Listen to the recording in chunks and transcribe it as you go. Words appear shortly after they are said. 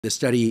The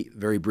study,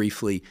 very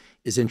briefly,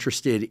 is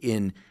interested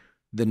in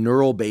the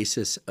neural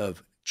basis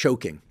of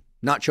choking,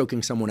 not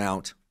choking someone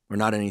out or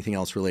not anything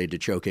else related to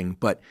choking,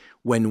 but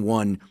when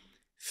one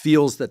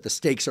feels that the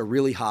stakes are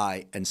really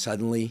high and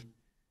suddenly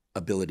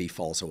ability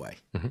falls away.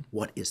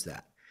 What is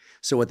that?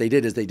 So what they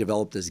did is they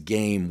developed this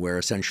game where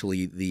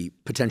essentially the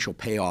potential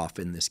payoff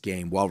in this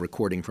game while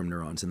recording from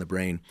neurons in the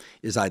brain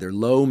is either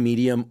low,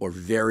 medium, or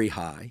very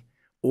high,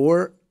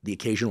 or the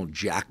occasional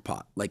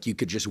jackpot. Like you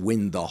could just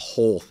win the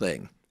whole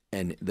thing.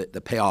 And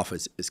the payoff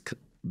is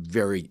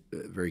very,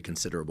 very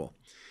considerable.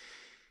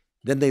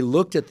 Then they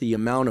looked at the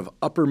amount of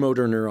upper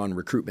motor neuron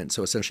recruitment,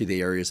 so essentially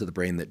the areas of the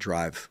brain that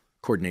drive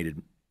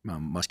coordinated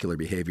muscular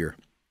behavior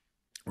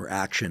or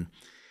action.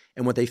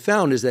 And what they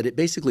found is that it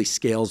basically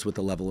scales with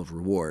the level of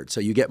reward.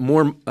 So you get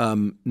more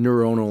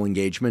neuronal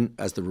engagement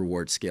as the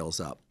reward scales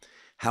up.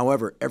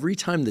 However, every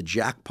time the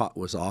jackpot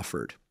was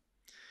offered,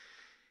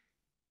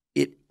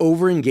 it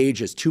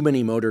over-engages too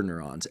many motor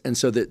neurons. And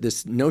so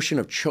this notion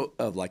of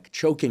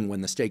choking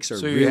when the stakes are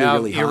really, really high.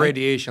 So you have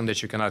irradiation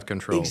that you cannot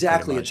control.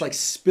 Exactly. It's like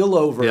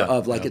spillover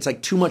of it's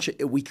like too much,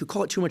 we could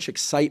call it too much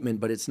excitement,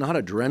 but it's not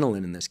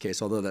adrenaline in this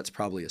case, although that's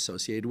probably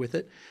associated with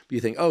it. But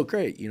you think, oh,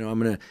 great, I'm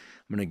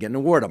gonna get an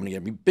award. I'm gonna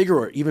get a bigger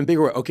or even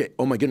bigger award. Okay,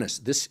 oh my goodness,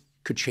 this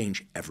could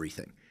change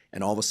everything.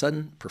 And all of a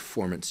sudden,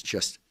 performance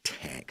just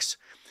tanks.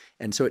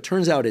 And so it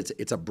turns out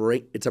it's a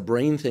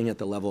brain thing at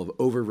the level of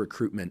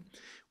over-recruitment,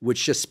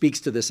 which just speaks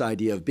to this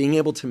idea of being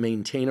able to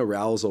maintain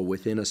arousal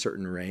within a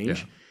certain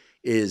range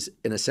is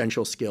an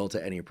essential skill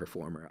to any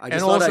performer. I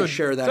just thought I'd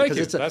share that because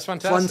it's a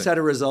fun set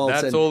of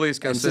results. That's always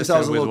consistent. And since I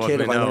was a little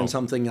kid, if I learned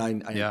something,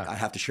 I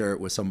have to share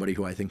it with somebody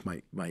who I think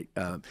might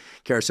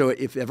care. So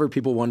if ever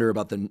people wonder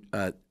about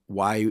the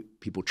why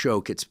people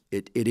choke, it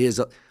is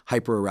a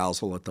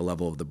hyperarousal at the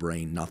level of the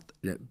brain,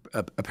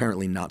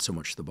 apparently not so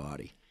much the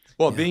body.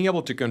 Well, being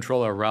able to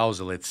control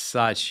arousal, it's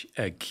such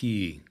a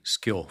key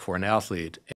skill for an athlete.